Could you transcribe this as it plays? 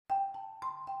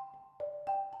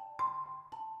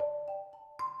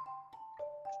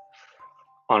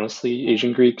Honestly,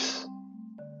 Asian Greeks?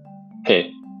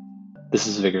 Hey, this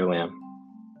is Vigor Lamb.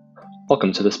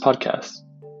 Welcome to this podcast.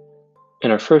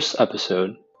 In our first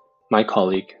episode, my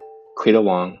colleague, Cleta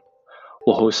Wong,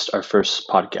 will host our first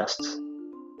podcasts,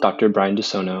 Dr. Brian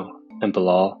DeSono and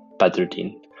Bilal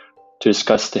Badruddin, to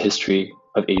discuss the history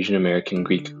of Asian American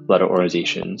Greek-led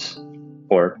organizations,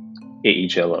 or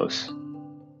AEGLOs.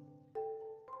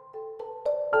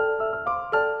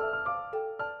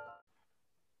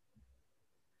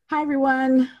 Hi,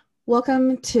 everyone.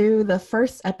 Welcome to the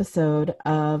first episode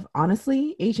of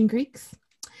Honestly, Asian Greeks.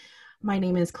 My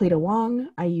name is Cleta Wong.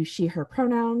 I use she, her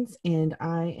pronouns, and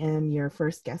I am your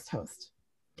first guest host.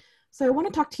 So I want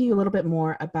to talk to you a little bit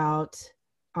more about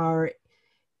our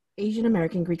Asian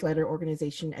American Greek Letter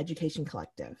Organization Education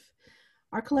Collective.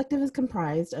 Our collective is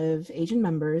comprised of Asian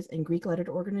members in Greek lettered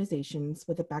organizations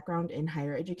with a background in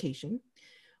higher education.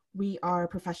 We are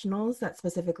professionals that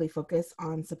specifically focus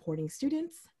on supporting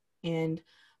students and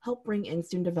help bring in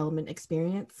student development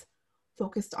experience,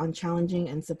 focused on challenging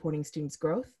and supporting students'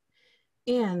 growth.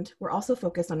 And we're also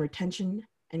focused on retention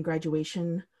and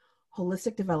graduation,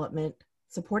 holistic development,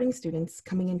 supporting students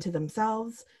coming into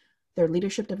themselves, their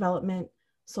leadership development,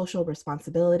 social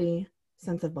responsibility,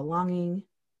 sense of belonging,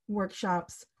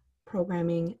 workshops,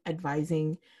 programming,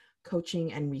 advising,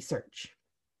 coaching, and research.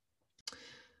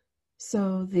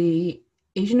 So the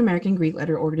Asian American Greek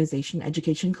Letter Organization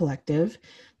Education Collective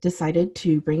decided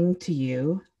to bring to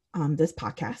you this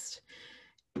podcast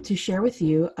to share with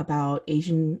you about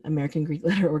Asian American Greek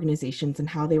Letter organizations and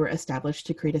how they were established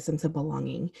to create a sense of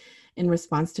belonging in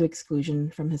response to exclusion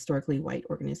from historically white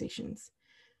organizations.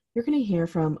 You're going to hear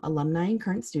from alumni and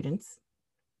current students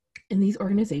in these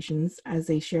organizations as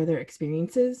they share their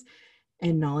experiences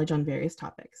and knowledge on various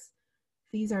topics.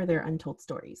 These are their untold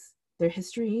stories, their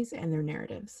histories, and their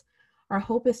narratives. Our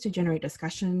hope is to generate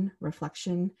discussion,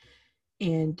 reflection,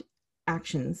 and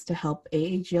actions to help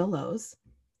AAGLOs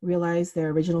realize their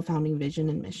original founding vision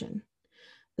and mission.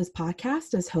 This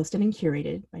podcast is hosted and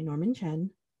curated by Norman Chen,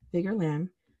 Vigor Lamb,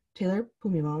 Taylor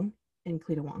Pumibong, and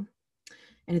Cleta Wong.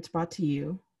 And it's brought to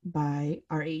you by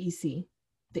our AEC,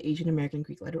 the Asian American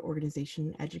Greek Letter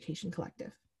Organization Education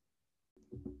Collective.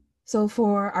 So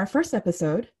for our first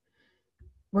episode,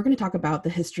 we're going to talk about the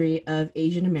history of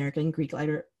Asian American Greek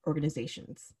Letter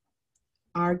organizations.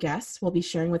 Our guests will be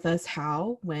sharing with us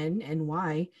how, when, and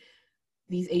why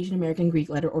these Asian American Greek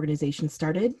Letter organizations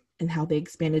started and how they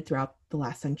expanded throughout the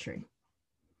last century.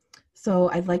 So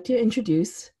I'd like to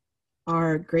introduce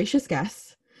our gracious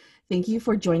guests. Thank you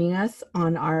for joining us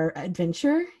on our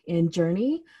adventure and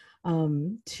journey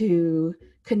to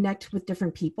connect with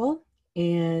different people.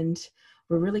 And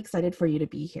we're really excited for you to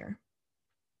be here.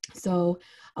 So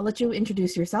I'll let you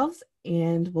introduce yourselves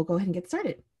and we'll go ahead and get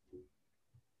started.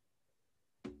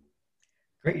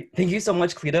 Great. Thank you so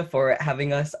much, Cleta, for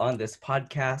having us on this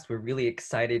podcast. We're really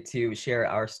excited to share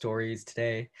our stories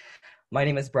today. My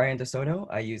name is Brian DeSono.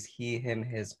 I use he, him,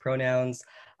 his pronouns.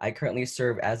 I currently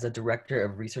serve as the Director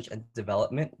of Research and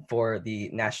Development for the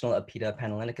National Apita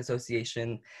Panhellenic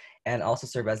Association and also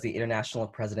serve as the International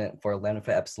President for Lambda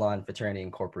Phi Epsilon Fraternity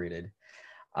Incorporated.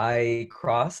 I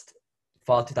crossed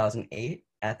fall 2008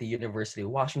 at the University of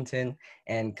Washington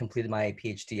and completed my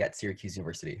PhD at Syracuse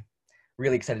University.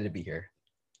 Really excited to be here.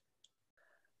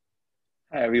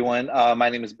 Hi, everyone. My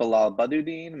name is Bilal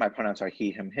Badruddin. My pronouns are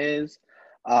he, him, his.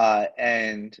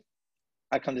 And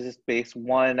I come to this space,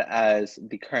 one, as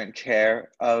the current chair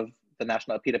of the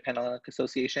National Apita Panhellenic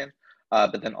Association,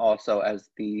 but then also as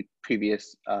the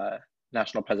previous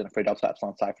national president for Delta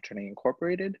Epsilon Psi Fraternity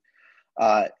Incorporated.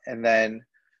 And then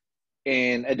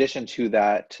in addition to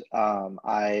that,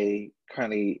 I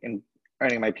currently am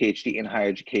earning my PhD in higher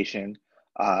education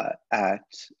at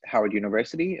Howard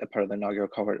University, a part of the inaugural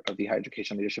cohort of the Higher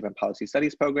Education Leadership and Policy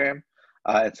Studies program.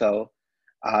 And so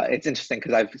it's interesting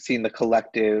because I've seen the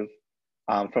collective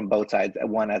from both sides,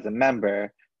 one as a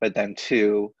member, but then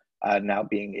two, now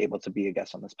being able to be a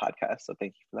guest on this podcast. So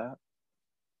thank you for that.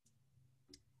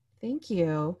 Thank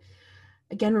you.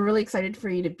 Again, we're really excited for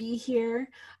you to be here.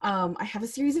 I have a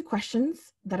series of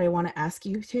questions that I want to ask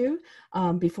you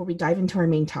before we dive into our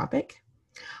main topic.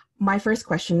 My first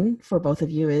question for both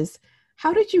of you is,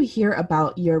 how did you hear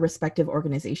about your respective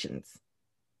organizations?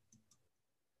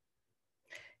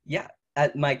 Yeah,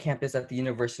 at my campus at the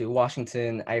University of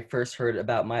Washington, I first heard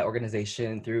about my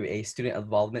organization through a student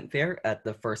involvement fair at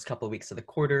the first couple of weeks of the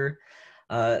quarter.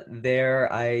 There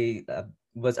I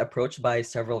was approached by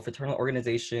several fraternal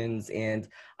organizations, and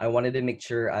I wanted to make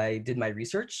sure I did my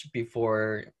research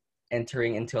before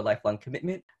entering into a lifelong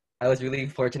commitment. I was really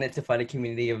fortunate to find a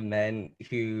community of men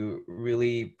who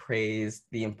really praised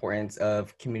the importance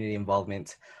of community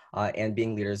involvement and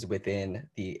being leaders within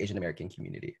the Asian American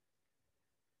community.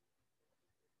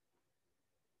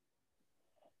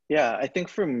 Yeah, I think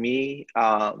for me,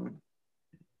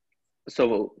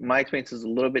 so my experience is a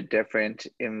little bit different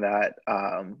in that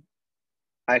I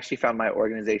actually found my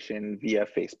organization via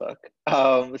Facebook.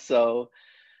 So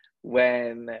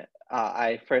when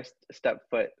I first stepped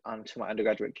foot onto my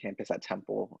undergraduate campus at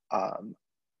Temple,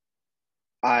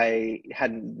 I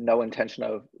had no intention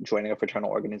of joining a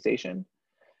fraternal organization.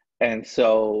 And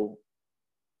so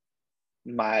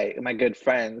my good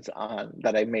friends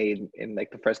that I made in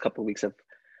like the first couple of weeks of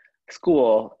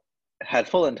school had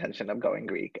full intention of going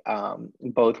Greek,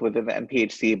 both within the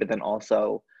MPHC, but then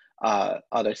also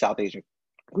other South Asian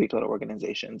Greek-led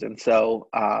organizations. And so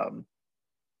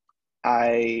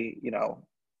I,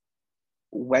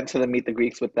 went to the Meet the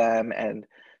Greeks with them and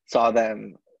saw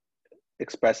them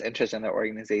express interest in their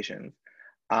organizations.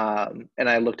 And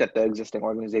I looked at the existing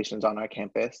organizations on our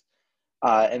campus.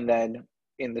 And then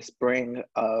in the spring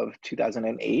of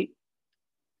 2008,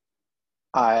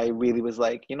 I really was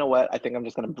like, you know what? I think I'm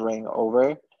just going to bring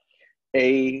over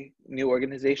a new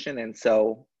organization. And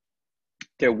so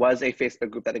there was a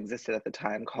Facebook group that existed at the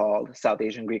time called South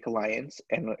Asian Greek Alliance.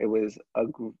 And it was a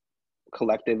group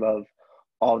collective of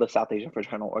all the South Asian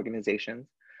fraternal organizations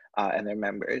and their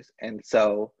members. And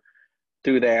so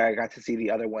through there, I got to see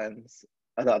the other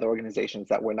organizations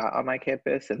that were not on my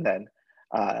campus. And then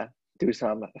through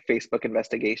some Facebook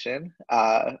investigation,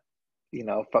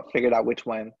 figured out which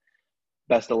one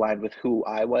best aligned with who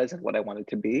I was and what I wanted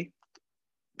to be.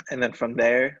 And then from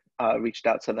there, reached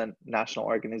out to the national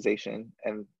organization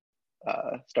and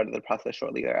started the process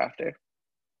shortly thereafter.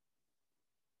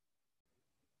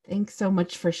 Thanks so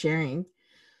much for sharing.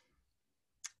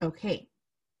 Okay,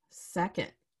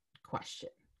 second question.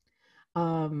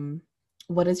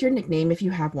 What is your nickname if you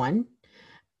have one?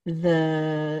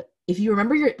 If you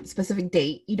remember your specific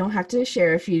date, you don't have to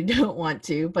share if you don't want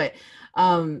to, but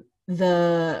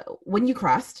when you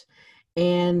crossed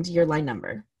and your line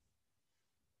number.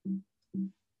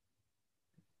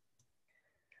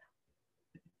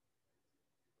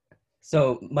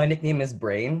 So my nickname is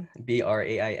Brain,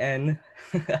 Brain.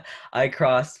 I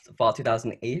crossed fall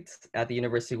 2008 at the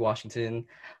University of Washington.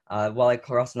 While I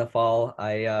crossed in the fall,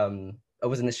 I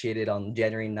was initiated on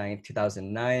January 9th,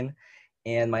 2009.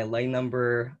 And my line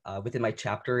number within my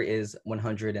chapter is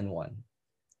 101.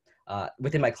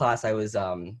 Within my class, I was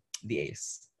the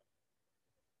ace.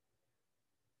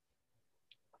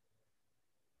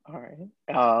 All right.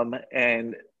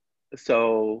 And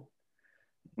so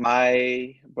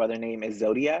my brother name is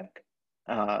Zodiac,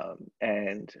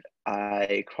 and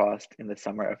I crossed in the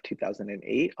summer of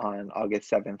 2008 on August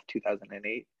 7th,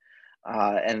 2008.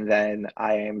 And then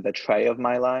I am the Trey of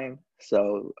my line,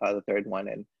 so the third one.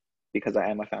 And because I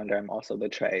am a founder, I'm also the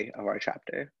Trey of our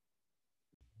chapter.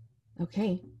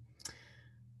 Okay.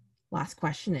 Last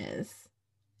question is,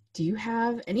 do you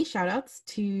have any shout outs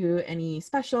to any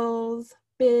specials,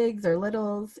 bigs or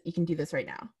littles? You can do this right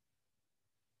now.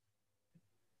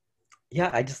 Yeah,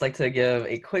 I'd just like to give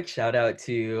a quick shout out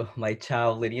to my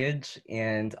Chow lineage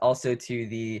and also to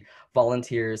the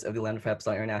volunteers of the Lambda Phi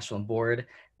Epsilon International Board.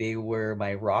 They were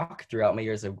my rock throughout my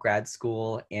years of grad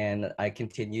school, and I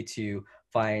continue to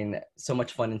find so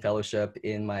much fun and fellowship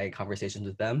in my conversations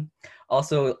with them.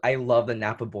 Also, I love the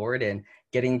Napa board, and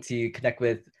getting to connect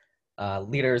with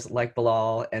leaders like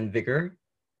Bilal and Vigor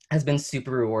has been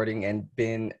super rewarding and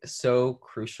been so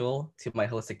crucial to my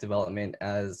holistic development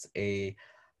as an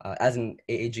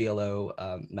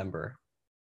AAGLO member.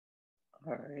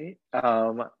 All right.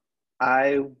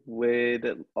 I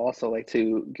would also like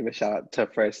to give a shout out to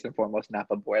first and foremost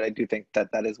Napa Board. I do think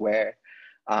that is where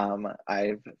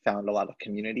I've found a lot of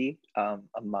community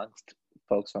amongst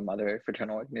folks from other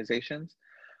fraternal organizations.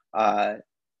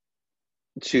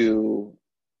 To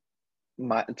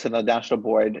the national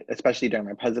board, especially during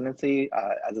my presidency,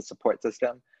 as a support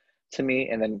system to me,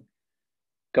 and then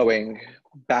going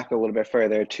back a little bit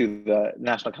further to the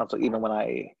National Council, even when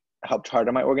I helped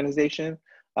charter my organization,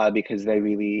 because they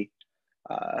really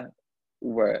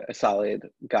were a solid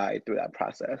guide through that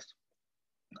process.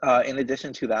 In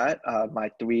addition to that, my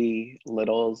three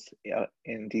littles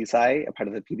in DSI are part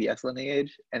of the PBS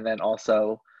lineage, and then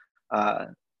also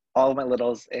all of my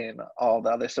littles in all the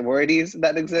other sororities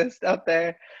that exist out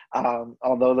there.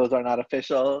 Although those are not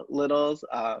official littles,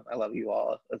 I love you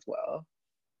all as well.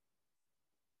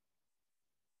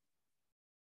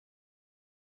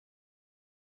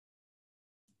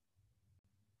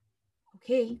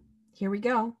 Okay, here we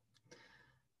go.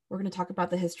 We're going to talk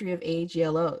about the history of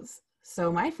AAGLOs.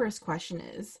 So my first question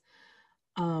is,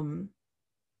 can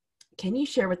you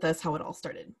share with us how it all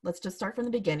started? Let's just start from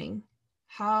the beginning.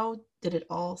 How did it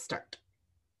all start?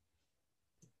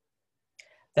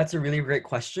 That's a really great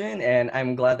question, and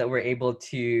I'm glad that we're able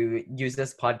to use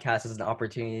this podcast as an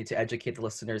opportunity to educate the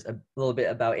listeners a little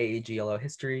bit about AAGLO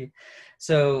history.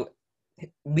 So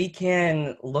we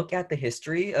can look at the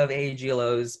history of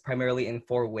AAGLOs primarily in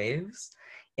 4 waves.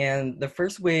 And the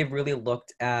first wave really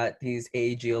looked at these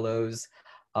AAGLOs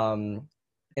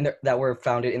that were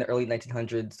founded in the early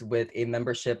 1900s with a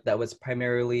membership that was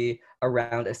primarily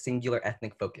around a singular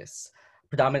ethnic focus,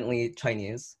 predominantly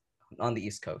Chinese on the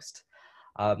East Coast.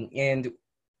 And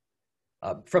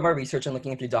from our research and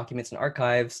looking through documents and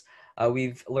archives,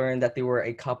 we've learned that there were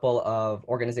a couple of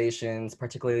organizations,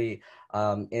 particularly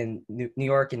in New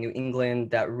York and New England,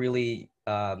 that really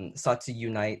sought to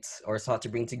unite or sought to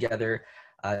bring together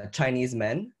Chinese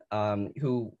men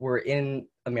who were in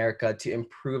America to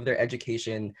improve their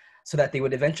education so that they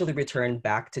would eventually return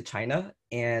back to China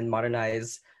and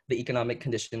modernize the economic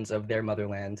conditions of their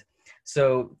motherland.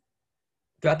 So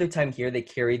throughout their time here, they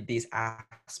carried these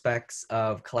aspects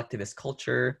of collectivist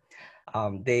culture.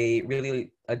 They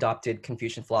really adopted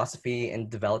Confucian philosophy in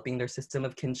developing their system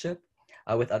of kinship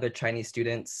with other Chinese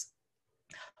students.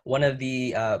 So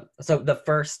the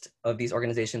first of these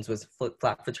organizations was Flip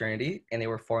Flap Fraternity, and they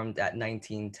were formed at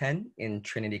 1910 in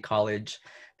Trinity College.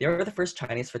 They were the first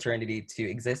Chinese fraternity to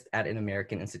exist at an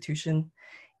American institution.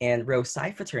 And Rho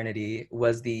Psi Fraternity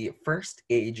was the first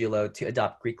AAGLO to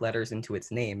adopt Greek letters into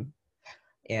its name.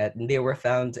 And they were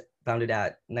founded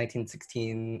at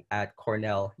 1916 at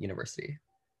Cornell University.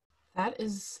 That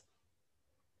is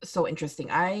so interesting.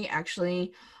 I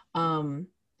actually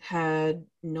had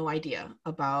no idea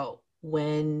about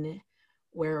when,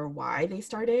 where, or why they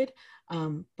started,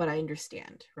 but I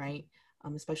understand, right?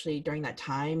 Especially during that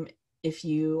time, if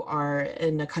you are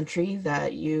in a country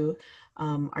that you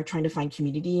are trying to find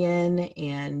community in,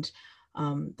 and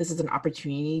this is an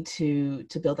opportunity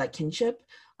to build that kinship,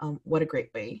 what a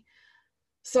great way.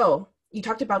 So you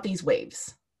talked about these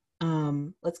waves.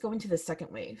 Let's go into the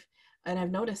second wave. And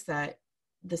I've noticed that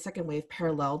the second wave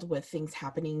paralleled with things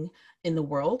happening in the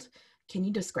world. Can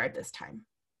you describe this time?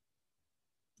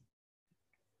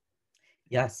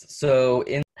 Yes. So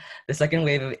in the second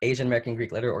wave of Asian American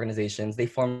Greek letter organizations, they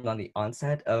formed on the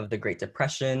onset of the Great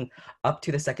Depression up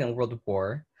to the Second World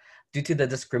War. Due to the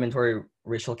discriminatory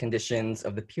racial conditions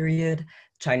of the period,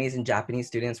 Chinese and Japanese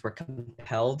students were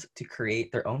compelled to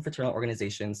create their own fraternal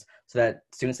organizations so that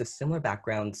students of similar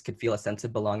backgrounds could feel a sense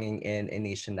of belonging in a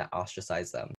nation that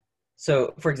ostracized them.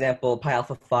 So, for example, Pi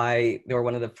Alpha Phi, they were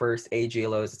one of the first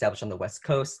AGLOs established on the West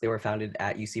Coast. They were founded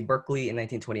at UC Berkeley in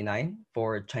 1929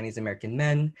 for Chinese American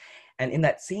men. And in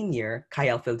that same year, Chi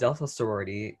Alpha Delta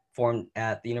sorority formed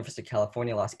at the University of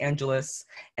California, Los Angeles,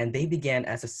 and they began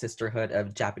as a sisterhood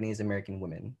of Japanese American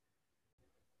women.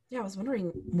 Yeah, I was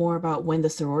wondering more about when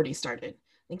the sorority started.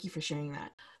 Thank you for sharing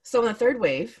that. So in the third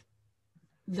wave,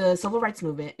 the civil rights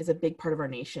movement is a big part of our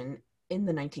nation in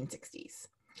the 1960s.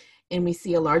 And we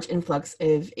see a large influx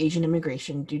of Asian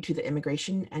immigration due to the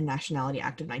Immigration and Nationality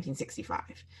Act of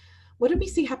 1965. What did we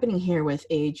see happening here with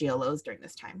AAGLOs during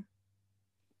this time?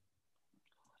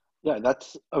 Yeah,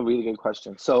 that's a really good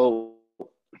question. So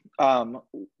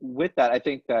with that, I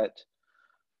think that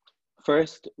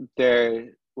first,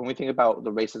 when we think about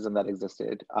the racism that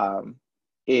existed,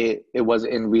 it was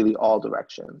in really all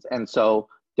directions. And so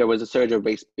there was a surge of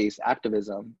race-based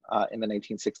activism in the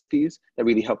 1960s that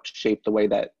really helped shape the way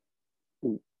that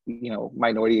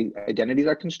minority identities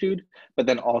are construed, but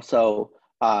then also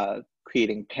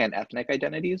creating pan-ethnic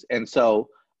identities. And so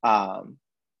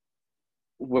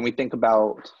when we think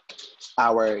about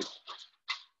our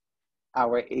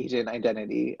Asian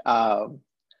identity,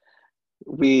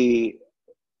 we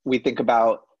think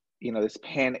about this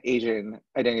pan-Asian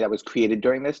identity that was created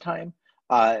during this time,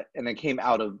 and it came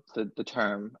out of the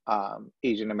term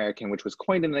Asian American, which was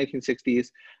coined in the 1960s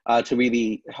to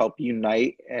really help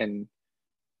unite and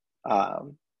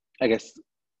I guess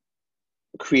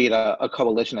create a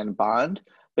coalition and bond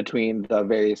between the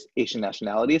various Asian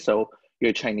nationalities. So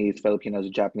you're Chinese, Filipinos,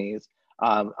 Japanese,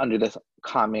 under this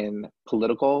common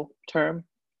political term.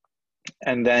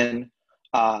 And then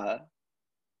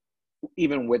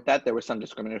even with that, there were some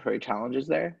discriminatory challenges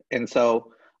there. And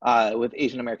so with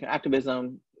Asian American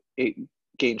activism, it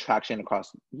gained traction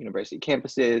across university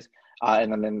campuses,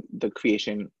 and then the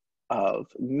creation of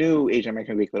new Asian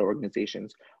American Greek letter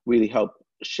organizations really helped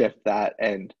shift that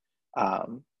and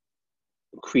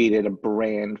created a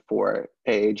brand for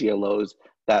AAGLOs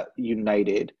that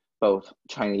united both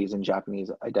Chinese and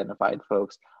Japanese identified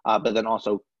folks, but then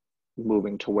also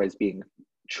moving towards being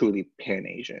truly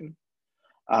Pan-Asian.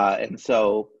 And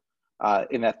so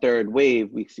in that third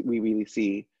wave, we really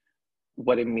see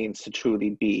what it means to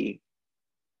truly be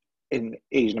an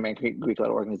Asian American Greek-led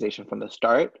organization from the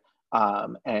start,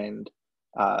 and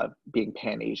being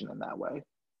Pan-Asian in that way.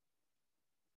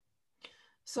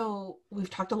 So we've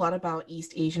talked a lot about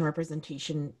East Asian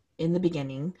representation in the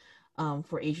beginning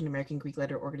for Asian American Greek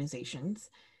letter organizations.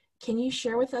 Can you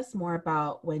share with us more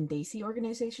about when DAISY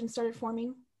organization started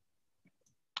forming?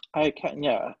 I can,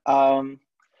 yeah.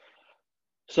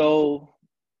 So,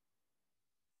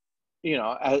 you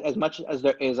know, as much as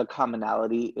there is a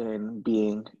commonality in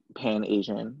being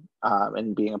Pan-Asian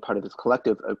and being a part of this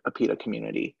collective APITA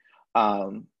community,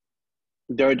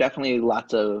 there are definitely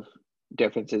lots of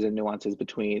differences and nuances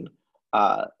between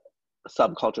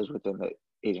subcultures within the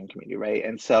Asian community, right?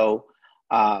 And so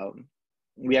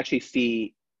we actually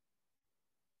see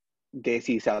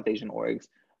DAISY South Asian orgs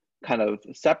kind of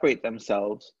separate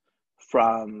themselves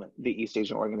from the East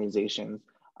Asian organizations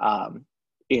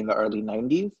in the early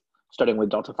 90s, starting with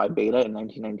Delta Phi Beta in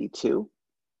 1992.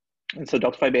 And so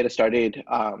Delta Phi Beta started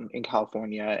in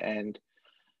California, and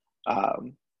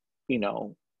you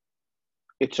know,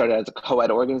 it started as a co-ed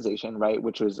organization, right,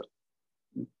 which was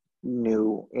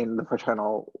new in the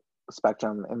fraternal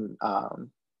spectrum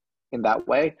in that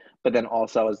way, but then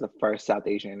also as the first South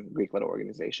Asian Greek-led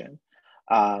organization.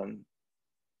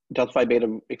 Delta Phi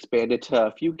Beta expanded to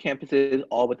a few campuses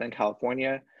all within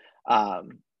California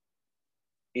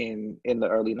in the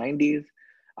early 90s.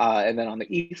 And then on the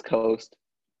East Coast,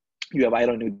 you have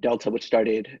Idaho Nu Delta, which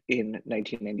started in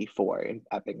 1994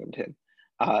 at Binghamton.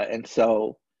 And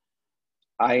so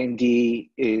IND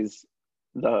is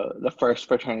the first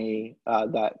fraternity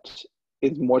that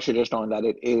is more traditional in that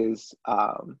it is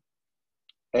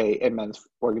a men's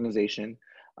organization,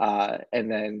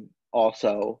 and then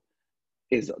also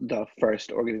is the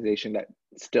first organization that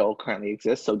still currently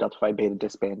exists. So Delta Phi Beta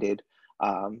disbanded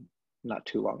not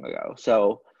too long ago.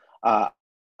 So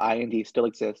IND still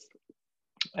exists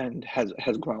and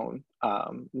has grown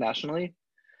nationally.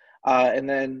 And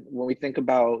then when we think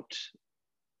about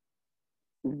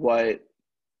what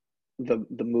the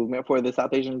movement for the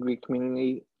South Asian Greek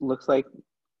community looks like,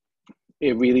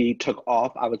 it really took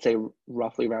off, I would say,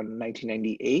 roughly around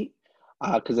 1998,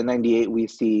 because in 98 we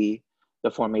see the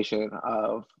formation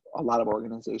of a lot of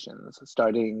organizations,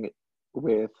 starting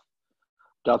with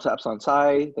Delta Epsilon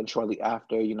Psi. Then shortly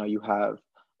after, you know, you have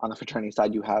on the fraternity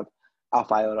side, you have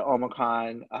Alpha Iota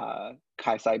Omicron,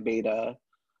 Chi Psi Beta,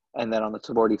 and then on the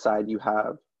sorority side, you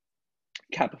have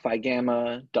Kappa Phi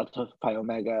Gamma, Delta Phi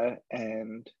Omega,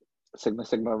 and Sigma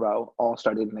Sigma Rho, all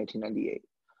started in 1998.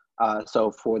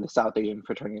 So for the South Asian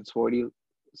fraternity and sorority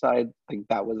side, like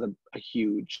that was a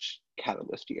huge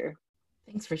catalyst year.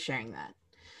 Thanks for sharing that.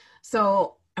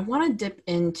 So I want to dip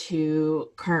into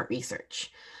current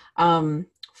research.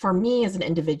 For me as an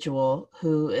individual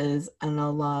who is an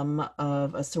alum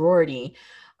of a sorority,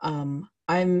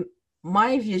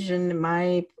 my vision,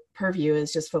 my purview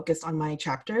is just focused on my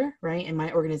chapter, right, and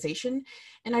my organization.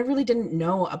 And I really didn't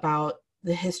know about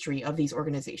the history of these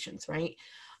organizations, right?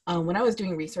 When I was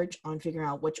doing research on figuring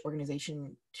out which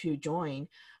organization to join,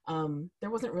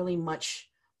 there wasn't really much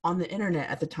on the internet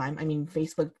at the time. I mean,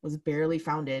 Facebook was barely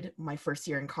founded my first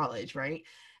year in college, right?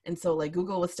 And so like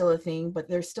Google was still a thing, but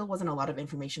there still wasn't a lot of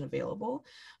information available.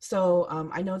 So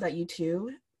I know that you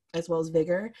too, as well as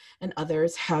Vigor and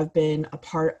others, have been a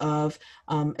part of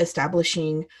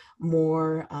establishing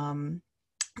more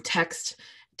text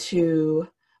to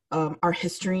our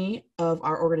history of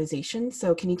our organization.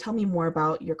 So can you tell me more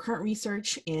about your current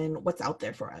research and what's out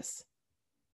there for us?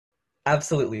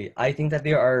 Absolutely. I think that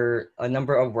there are a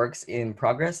number of works in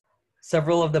progress.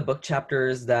 Several of the book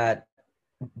chapters that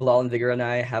Bilal and Vigor and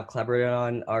I have collaborated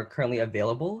on are currently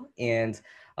available. And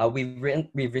we've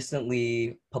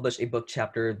recently published a book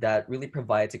chapter that really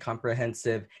provides a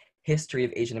comprehensive history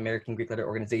of Asian American Greek letter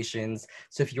organizations.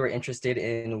 So if you're interested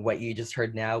in what you just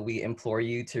heard now, we implore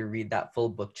you to read that full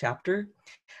book chapter.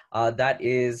 That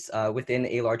is within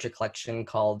a larger collection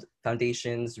called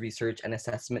Foundations, Research and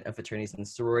Assessment of Fraternities and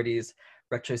Sororities,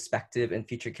 Retrospective and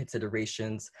Future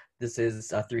Considerations. This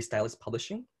is through Stylus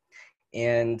Publishing.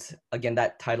 And again,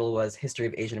 that title was History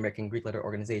of Asian American Greek Letter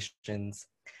Organizations.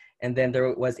 And then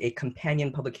there was a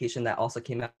companion publication that also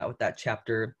came out with that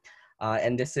chapter.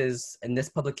 And this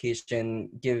publication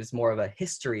gives more of a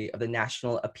history of the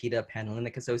National APITA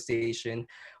Panhellenic Association,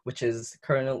 which is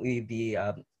currently the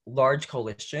large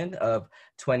coalition of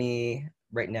 20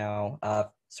 right now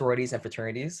sororities and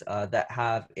fraternities that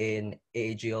have an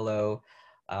AAGLO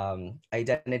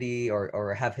identity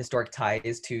or have historic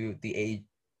ties to the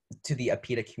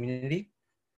APITA community.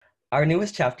 Our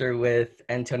newest chapter with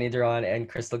Antonia Duran and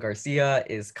Crystal Garcia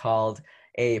is called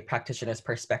A Practitioner's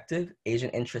Perspective, Asian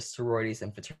Interest Sororities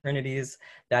and Fraternities,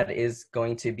 that is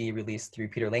going to be released through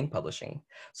Peter Lang Publishing.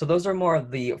 So those are more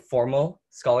of the formal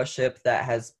scholarship that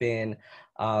has been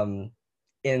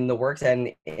in the works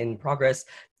and in progress.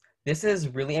 This is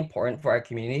really important for our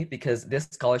community because this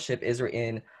scholarship is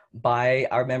written by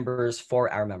our members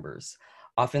for our members.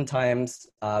 Oftentimes,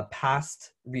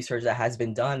 past research that has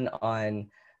been done on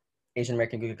Asian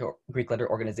American Greek letter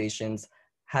organizations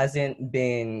hasn't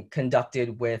been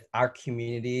conducted with our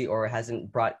community or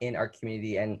hasn't brought in our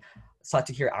community and sought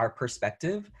to hear our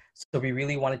perspective. So we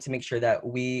really wanted to make sure that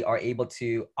we are able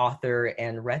to author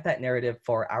and write that narrative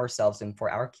for ourselves and for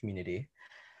our community.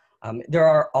 There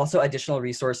are also additional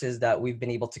resources that we've been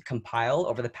able to compile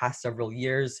over the past several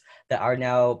years that are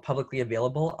now publicly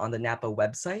available on the NAPA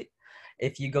website.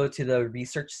 If you go to the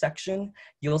research section,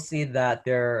 you'll see that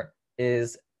there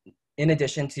is, in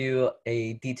addition to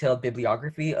a detailed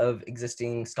bibliography of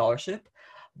existing scholarship,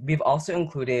 we've also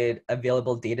included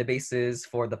available databases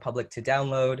for the public to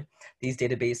download. These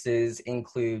databases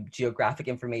include geographic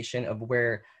information of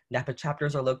where NAPA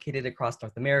chapters are located across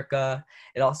North America.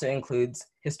 It also includes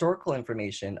historical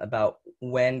information about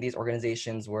when these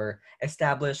organizations were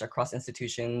established across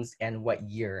institutions and what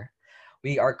year.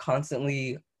 We are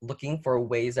constantly looking for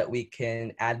ways that we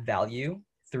can add value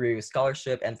through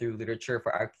scholarship and through literature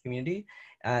for our community.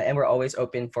 And we're always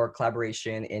open for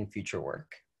collaboration in future work.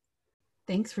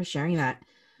 Thanks for sharing that.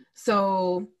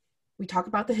 So we talk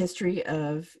about the history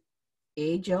of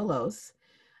AJLOs.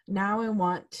 Now I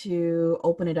want to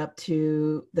open it up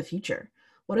to the future.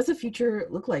 What does the future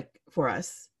look like for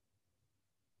us?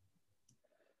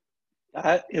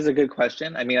 That is a good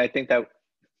question. I mean, I think that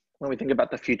when we think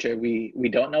about the future, we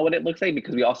don't know what it looks like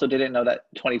because we also didn't know that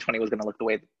 2020 was going to look the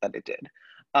way that it did.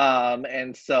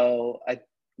 And so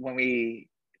when we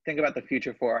think about the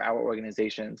future for our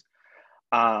organizations,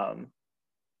 I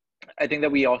think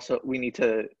that we need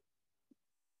to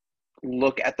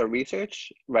look at the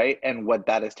research, right? And what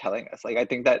that is telling us. Like, I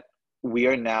think that we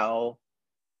are now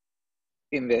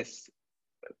in this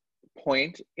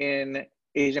point in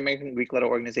Asian American Greek letter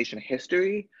organization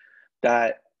history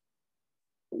that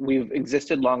we've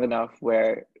existed long enough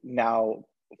where now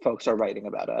folks are writing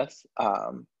about us.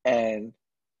 And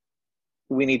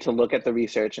we need to look at the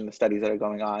research and the studies that are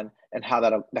going on and how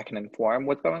that can inform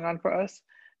what's going on for us.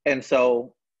 And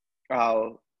so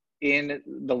in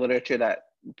the literature that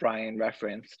Brian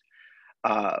referenced,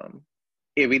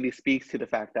 it really speaks to the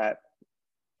fact that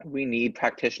we need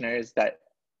practitioners that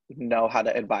know how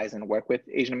to advise and work with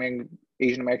Asian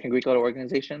American Greek letter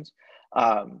organizations,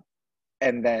 and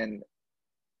then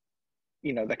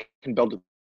that can build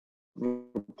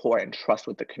rapport and trust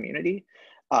with the community.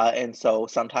 And so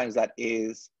sometimes that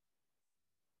is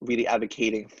really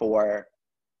advocating for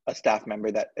a staff member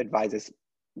that advises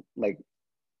like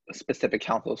specific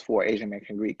councils for Asian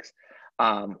American Greeks,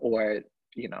 or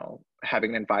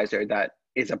having an advisor that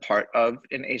is a part of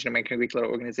an Asian American Greek letter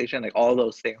organization. Like, all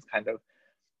those things kind of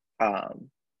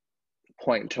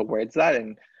point towards that,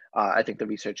 and I think the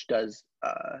research does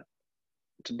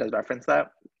reference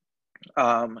that.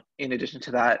 In addition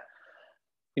to that,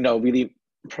 really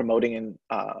promoting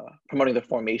the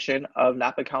formation of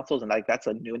NAPA councils, and like that's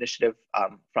a new initiative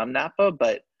from NAPA,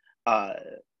 but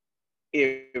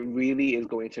it really is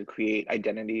going to create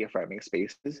identity affirming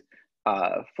spaces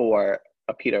for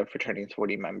APITA fraternity and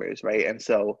sorority members, right? And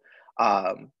so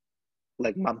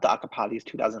like Mamta Akapati's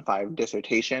 2005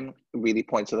 dissertation really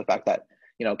points to the fact that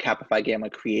Kappa Phi Gamma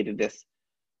created this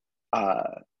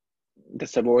the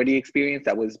sorority experience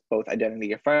that was both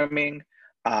identity affirming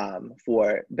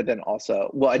but then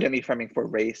also, identity affirming for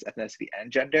race, ethnicity,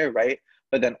 and gender, right?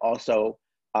 But then also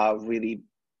really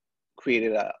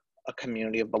created a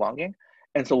community of belonging.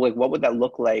 And so like, what would that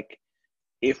look like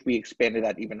if we expanded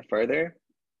that even further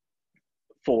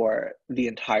for the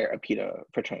entire APITA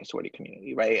fraternity sorority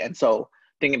community, right? And so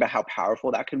thinking about how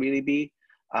powerful that could really be,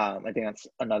 I think that's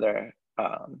another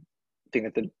thing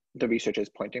that the research is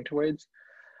pointing towards.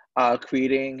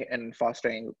 Creating and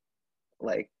fostering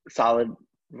like solid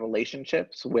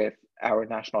relationships with our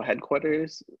national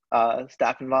headquarters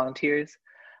staff and volunteers.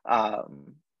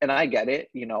 And I get it,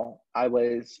 I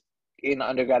was in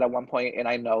undergrad at one point, and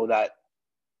I know that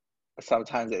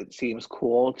sometimes it seems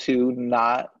cool to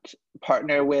not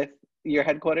partner with your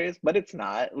headquarters, but it's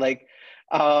not. Like,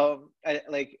 our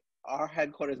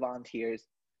headquarters volunteers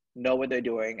know what they're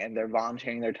doing, and they're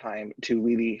volunteering their time to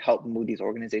really help move these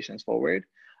organizations forward.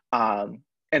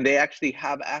 And they actually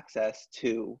have access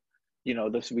to,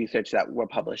 this research that we're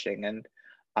publishing. And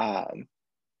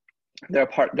they're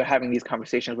having these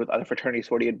conversations with other fraternity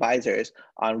sorority advisors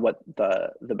on what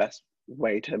the best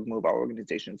way to move our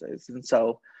organizations is. And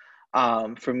so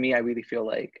for me, I really feel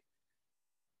like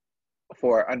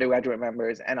for undergraduate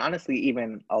members and honestly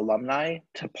even alumni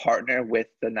to partner with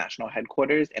the national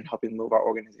headquarters in helping move our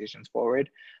organizations forward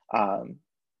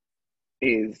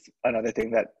is another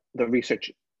thing that the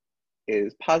research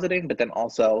is positing, but then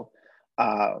also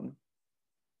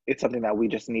it's something that we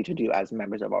just need to do as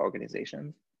members of our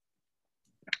organizations.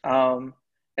 And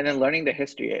then learning the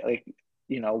history, like,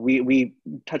 you know, we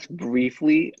touched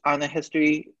briefly on the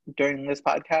history during this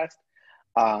podcast,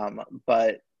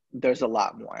 but there's a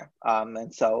lot more.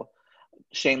 And so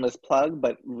shameless plug,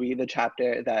 but read the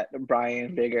chapter that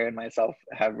Brian, Vigor, and myself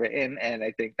have written. And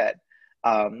I think that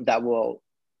that will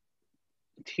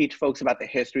teach folks about the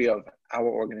history of our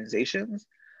organizations.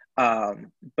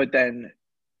 But then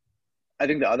I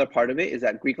think the other part of it is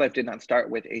that Greek life did not start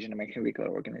with Asian American Greek life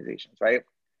organizations, right?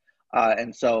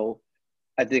 And so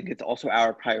I think it's also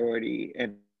our priority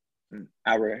and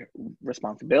our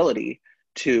responsibility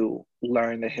to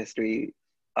learn the history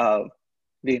of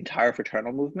the entire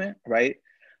fraternal movement, right?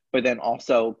 But then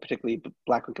also particularly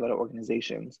Black Greek-led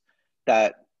organizations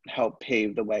that help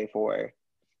pave the way for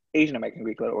Asian American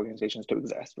Greek-led organizations to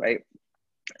exist, right?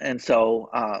 And so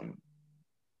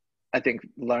I think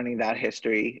learning that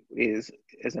history is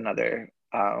another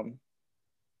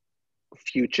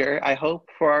future, I hope,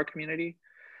 for our community.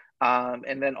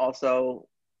 And then also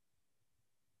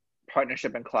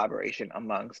partnership and collaboration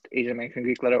amongst Asian American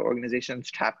Greek letter organizations,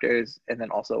 chapters, and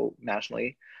then also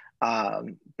nationally.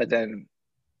 But then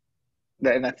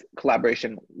and that's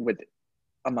collaboration with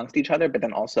amongst each other, but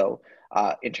then also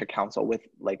intercouncil with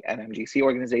like NMGC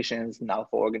organizations,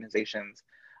 NALFA organizations,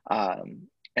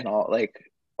 and all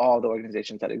the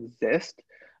organizations that exist,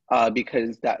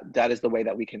 because that is the way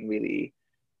that we can really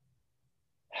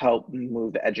help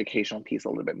move the educational piece a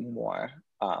little bit more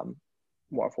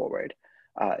forward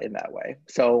in that way.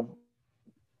 So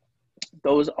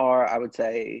those are, I would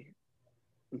say,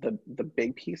 the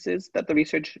big pieces that the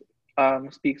research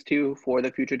speaks to for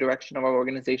the future direction of our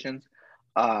organizations.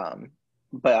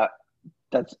 But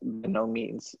that's by no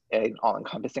means an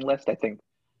all-encompassing list. I think,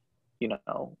 you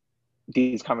know,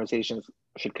 these conversations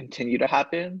should continue to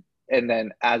happen. And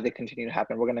then as they continue to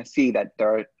happen, we're going to see that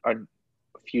there are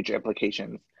future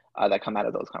implications that come out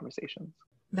of those conversations.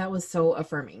 That was so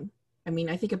affirming. I mean,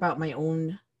 I think about my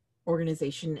own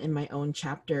organization and my own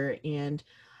chapter and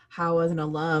how as an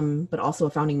alum, but also a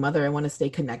founding mother, I want to stay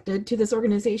connected to this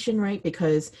organization, right?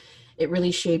 Because it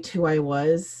really shaped who I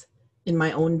was in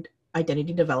my own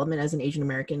identity development as an Asian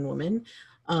American woman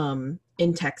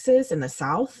in Texas, in the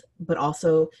South, but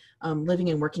also living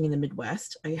and working in the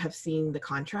Midwest. I have seen the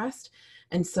contrast.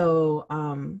 And so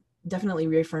definitely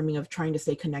reaffirming of trying to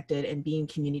stay connected and be in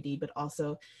community, but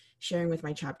also sharing with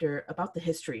my chapter about the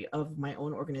history of my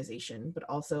own organization. But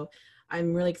also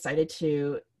I'm really excited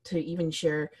to even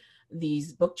share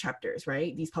these book chapters,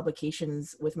 right? These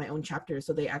publications with my own chapters,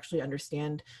 so they actually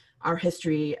understand our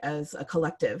history as a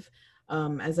collective,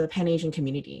 as a Pan-Asian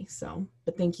community. So,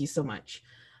 but thank you so much.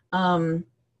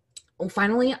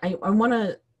 Finally, I want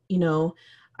to,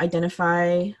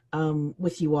 identify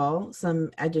with you all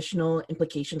some additional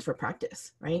implications for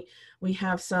practice, right? We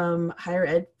have some higher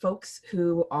ed folks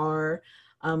who are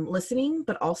listening,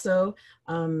 but also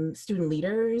student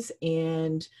leaders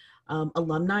and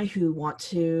alumni who want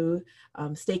to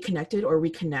stay connected or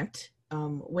reconnect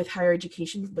with higher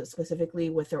education, but specifically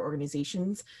with their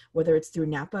organizations, whether it's through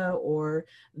NAPA or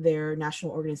their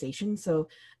national organization. So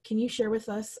can you share with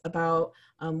us about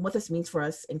what this means for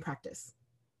us in practice?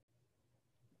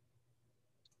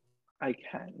 I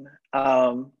can.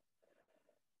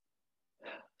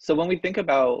 So when we think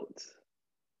about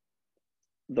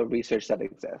the research that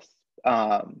exists,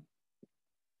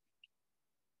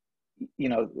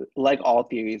 like all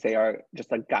theories, they are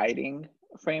just a guiding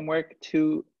framework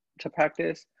to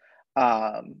practice.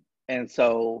 And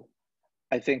so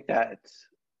I think that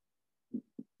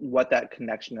what that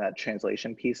connection, that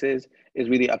translation piece is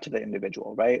really up to the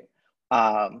individual, right?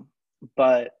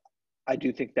 But I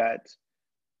do think that,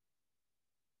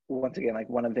 once again, like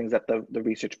one of the things that the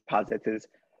research posits is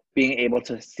being able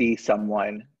to see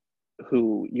someone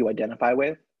who you identify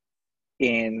with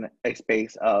in a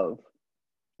space of,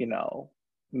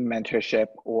 mentorship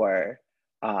or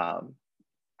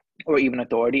even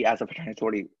authority as a fraternity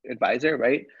sorority advisor,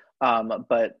 right?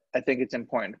 But I think it's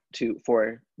important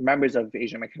for members of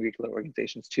Asian American Greek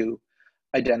organizations to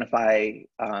identify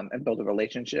and build a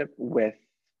relationship with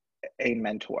a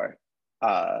mentor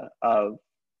of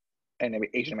an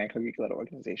Asian American Greek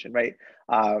organization, right?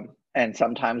 And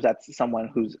sometimes that's someone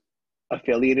who's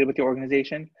affiliated with your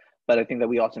organization, but I think that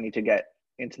we also need to get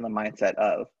into the mindset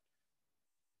of,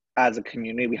 as a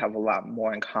community, we have a lot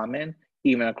more in common,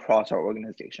 even across our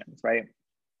organizations, right?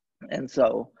 And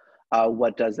so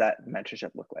what does that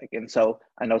mentorship look like? And so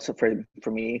I know, so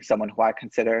for me, someone who I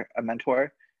consider a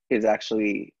mentor is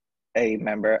actually a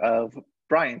member of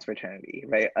Brian's fraternity,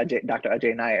 right? Dr.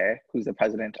 Ajay Nair, who's the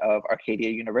president of Arcadia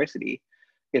University,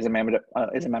 is a member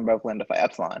of Lambda Phi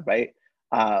Epsilon, right?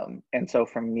 And so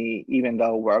for me, even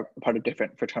though we're part of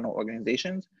different fraternal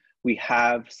organizations, we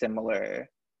have similar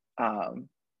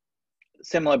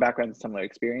backgrounds, similar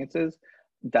experiences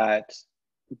that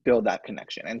build that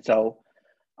connection. And so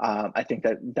I think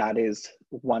that is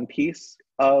one piece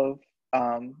of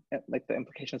like the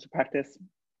implications of practice.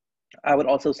 I would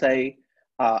also say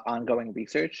ongoing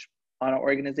research on our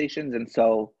organizations. And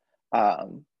so I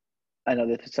know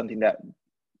this is something that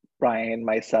Brian,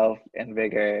 myself, and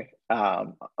Vigor,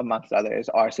 amongst others,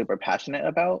 are super passionate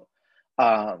about.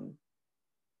 But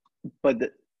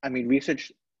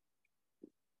research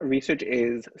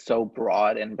is so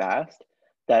broad and vast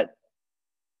that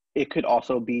it could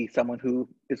also be someone who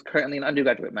is currently an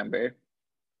undergraduate member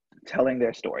telling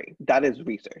their story. That is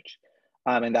research,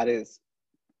 and that is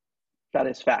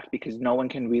fact, because no one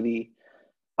can really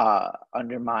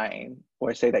undermine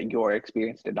or say that your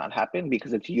experience did not happen,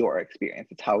 because it's your experience.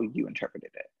 It's how you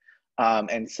interpreted it.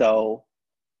 And so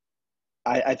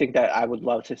I think that I would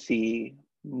love to see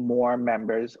more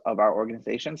members of our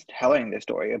organizations telling their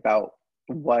story about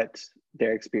what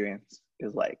their experience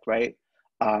is like, right?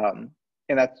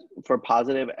 And that's for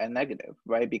positive and negative,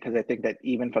 right? Because I think that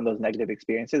even from those negative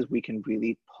experiences, we can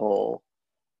really pull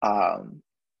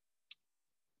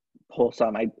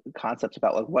some concepts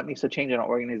about like what needs to change in our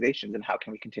organizations and how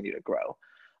can we continue to grow.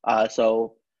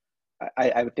 So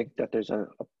I would think that there's a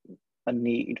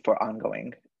need for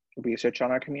ongoing research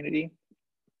on our community.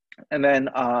 And then,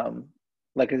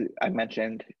 like I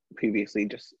mentioned previously,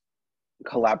 just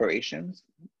collaborations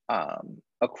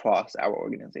across our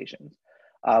organizations.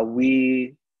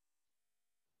 We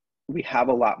have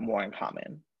a lot more in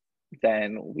common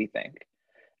than we think.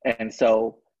 And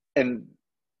so, and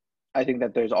I think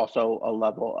that there's also a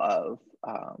level of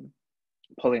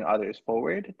pulling others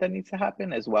forward that needs to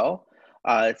happen as well.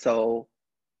 So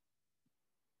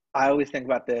I always think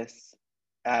about this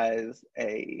as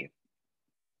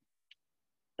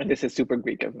and this is super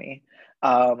Greek of me,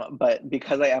 but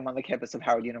because I am on the campus of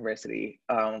Howard University,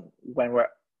 when we're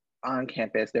on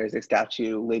campus, there's a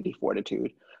statue, Lady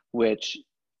Fortitude, which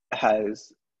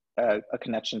has a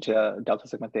connection to Delta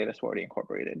Sigma Theta Sorority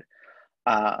Incorporated.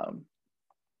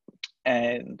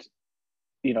 And,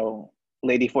 you know,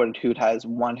 Lady Fortitude has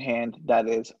one hand that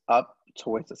is up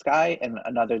towards the sky and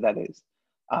another that is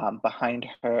behind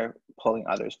her, pulling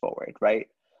others forward, right?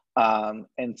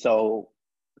 And so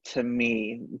to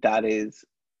me, that is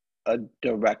a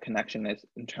direct connection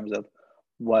in terms of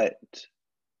what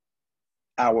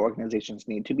our organizations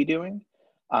need to be doing.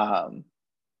 And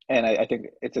I think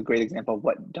it's a great example of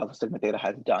what Delta Sigma Theta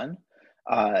has done.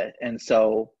 And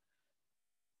so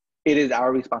it is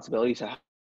our responsibility to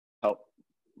help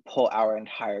pull our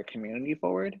entire community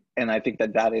forward. And I think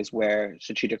that is where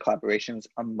strategic collaborations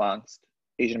amongst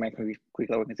Asian American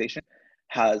Greek organizations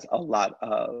has a lot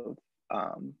of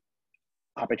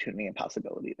opportunity and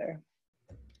possibility there.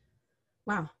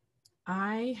 Wow,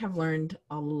 I have learned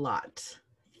a lot.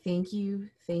 Thank you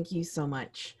so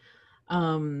much.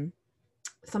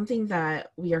 Something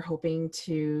that we are hoping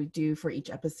to do for each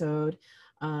episode,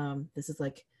 this is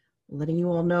like letting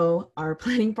you all know our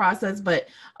planning process, but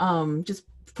just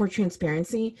for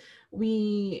transparency,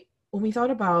 when we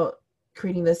thought about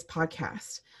creating this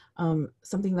podcast,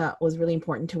 something that was really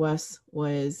important to us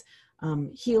was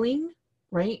healing,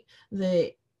 right?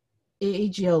 The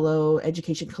AAGLO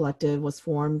Education Collective was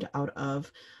formed out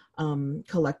of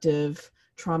collective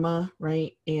trauma,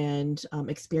 right, and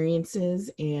experiences,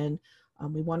 and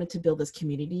we wanted to build this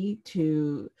community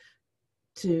to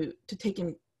take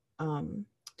in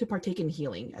to partake in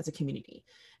healing as a community.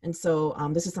 And so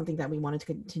this is something that we wanted to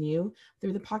continue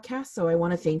through the podcast. So I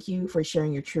want to thank you for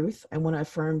sharing your truth. I want to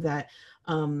affirm that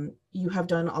you have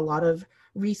done a lot of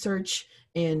research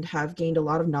and have gained a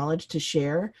lot of knowledge to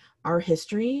share our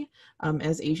history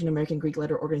as Asian American Greek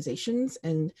letter organizations.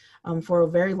 And for a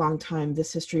very long time,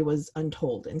 this history was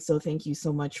untold. And so thank you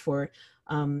so much for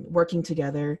working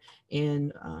together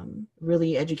and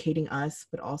really educating us,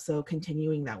 but also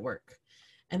continuing that work.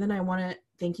 And then I want to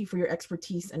thank you for your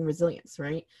expertise and resilience,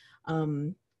 right?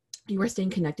 you are staying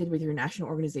connected with your national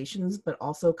organizations, but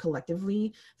also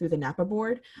collectively through the NAPA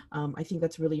board. I think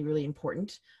that's really, really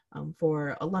important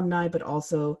for alumni, but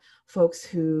also folks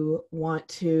who want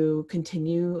to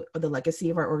continue the legacy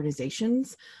of our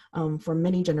organizations for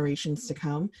many generations to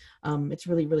come. It's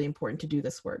really, really important to do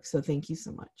this work. So thank you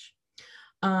so much.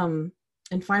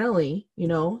 And finally, you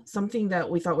know, something that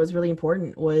we thought was really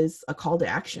important was a call to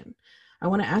action. I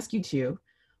want to ask you two,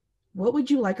 what would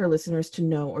you like our listeners to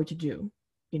know or to do?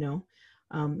 You know,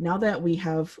 now that we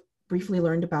have briefly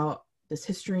learned about this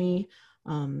history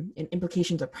and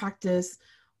implications of practice,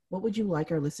 what would you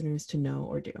like our listeners to know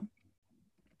or do?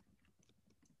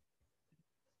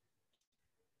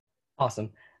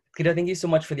 Awesome. Cleta, thank you so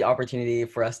much for the opportunity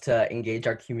for us to engage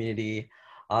our community.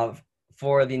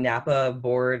 For the NAPA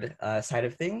board side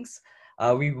of things,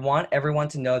 we want everyone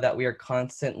to know that we are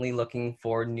constantly looking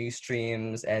for new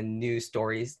streams and new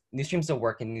stories, new streams of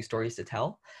work and new stories to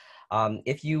tell.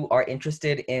 If you are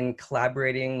interested in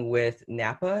collaborating with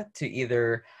NAPA to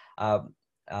either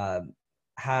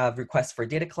have requests for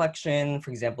data collection,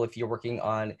 for example, if you're working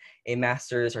on a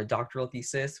master's or doctoral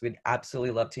thesis, we'd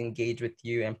absolutely love to engage with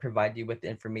you and provide you with the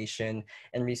information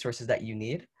and resources that you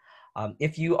need.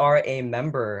 If you are a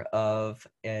member of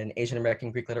an Asian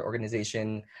American Greek letter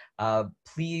organization,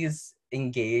 please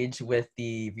engage with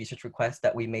the research requests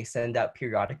that we may send out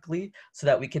periodically so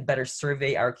that we can better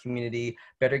survey our community,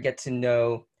 better get to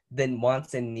know the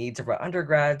wants and needs of our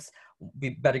undergrads.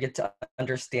 We better get to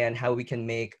understand how we can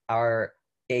make our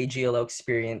AGLO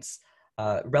experience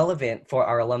relevant for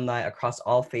our alumni across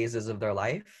all phases of their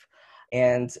life.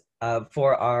 And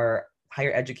for our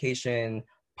higher education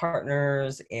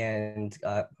partners and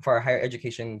for our higher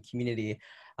education community,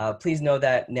 please know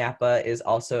that NAPA is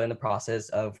also in the process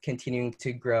of continuing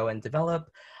to grow and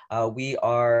develop. We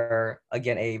are,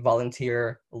 again, a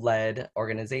volunteer-led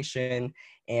organization,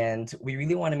 and we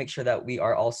really want to make sure that we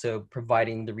are also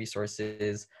providing the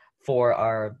resources for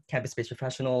our campus-based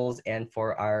professionals and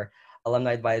for our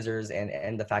alumni advisors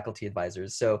and the faculty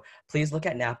advisors. So please look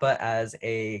at NAPA as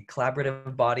a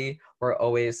collaborative body. We're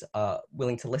always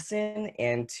willing to listen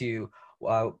and to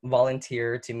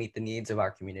volunteer to meet the needs of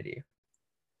our community.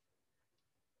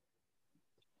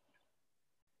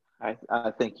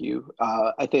 Thank you.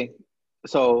 I think,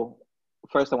 so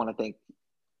first I want to thank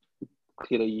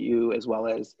Cleta, you, as well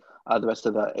as the rest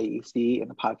of the AEC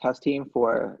and the podcast team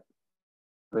for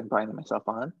having Brian and myself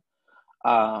on.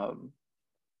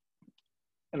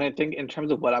 And I think in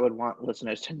terms of what I would want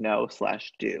listeners to know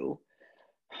 / do,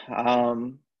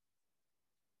 so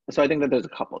I think that there's a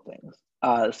couple things.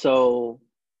 So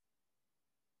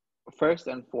first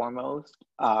and foremost,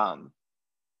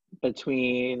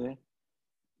 between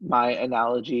my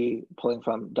analogy pulling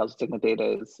from Delta Sigma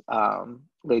Theta's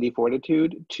Lady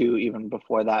Fortitude to even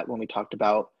before that when we talked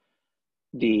about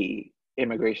the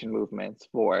immigration movements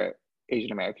for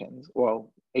Asian Americans,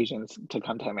 well, Asians to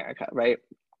come to America, right?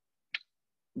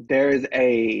 There's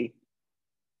a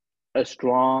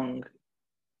strong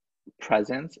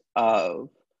presence of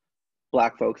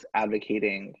Black folks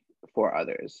advocating for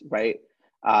others, right?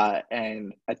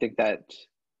 And I think that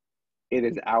it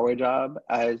is our job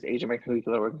as Asian American Greek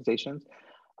letter organizations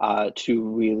to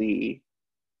really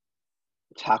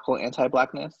tackle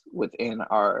anti-Blackness within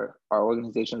our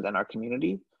organizations and our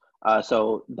community.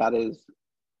 So that is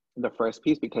the first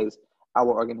piece, because our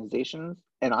organizations,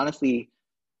 and honestly,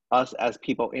 us as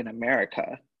people in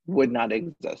America, would not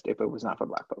exist if it was not for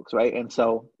Black folks, right? And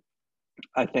so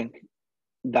I think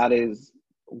that is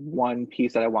one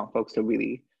piece that I want folks to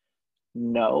really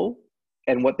know.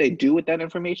 And what they do with that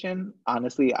information,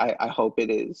 honestly, I hope it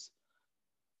is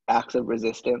acts of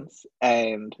resistance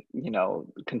and, you know,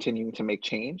 continuing to make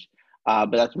change.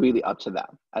 But that's really up to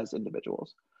them as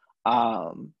individuals.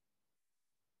 I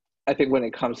think when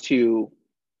it comes to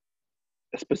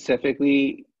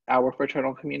specifically our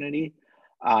fraternal community,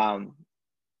 I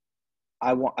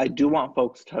do want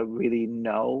folks to really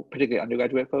know, particularly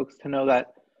undergraduate folks, to know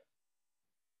that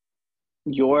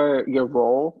your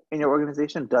role in your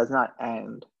organization does not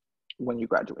end when you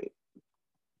graduate.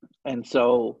 And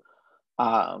so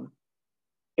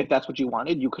if that's what you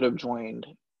wanted, you could have joined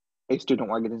a student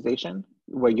organization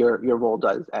where your role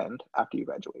does end after you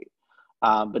graduate.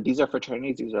 But these are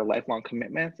fraternities, these are lifelong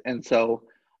commitments. And so,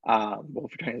 well,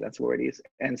 fraternities and sororities.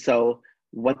 And so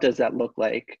what does that look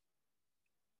like,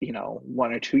 you know,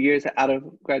 1 or 2 years out of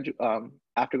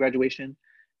after graduation?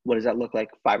 What does that look like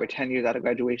 5 or 10 years out of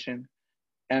graduation?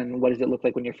 And what does it look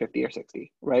like when you're 50 or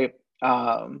 60, right?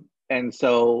 And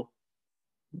so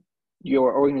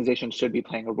your organization should be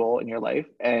playing a role in your life,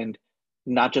 and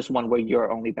not just one where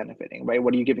you're only benefiting, right?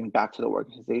 What are you giving back to the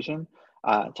organization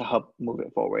to help move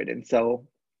it forward? And so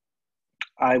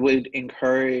I would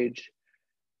encourage,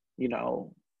 you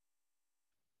know,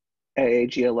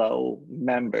 AAGLO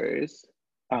members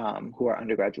who are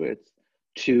undergraduates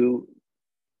to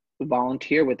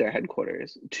volunteer with their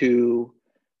headquarters, to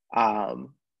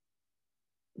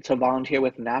volunteer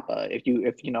with NAPA. If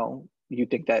you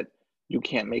think that you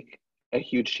can't make a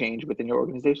huge change within your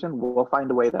organization, we'll find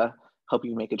a way to help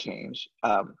you make a change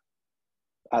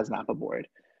as NAPA board.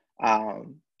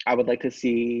 I would like to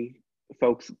see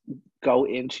folks go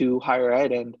into higher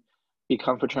ed and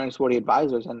become fraternity sorority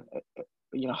advisors and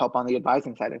help on the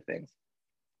advising side of things.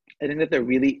 I think that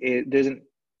there's an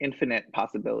infinite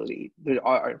possibility. There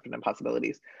are infinite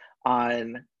possibilities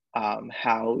on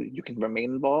how you can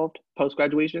remain involved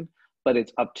post-graduation, but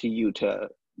it's up to you to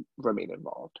remain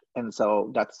involved. And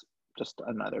so that's just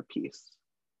another piece.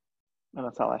 And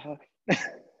that's all I have.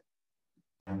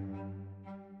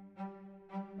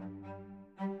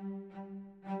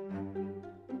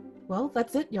 Well,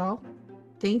 that's it, y'all.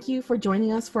 Thank you for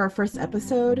joining us for our first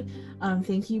episode.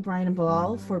 Thank you, Brian and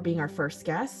Bilal, for being our first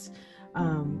guests.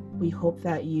 We hope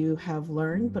that you have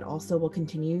learned, but also will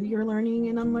continue your learning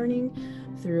and unlearning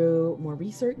through more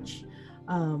research.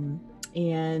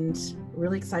 And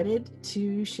really excited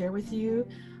to share with you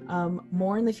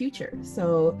more in the future.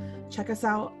 So check us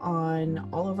out on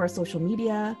all of our social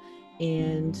media,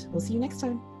 and we'll see you next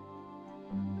time.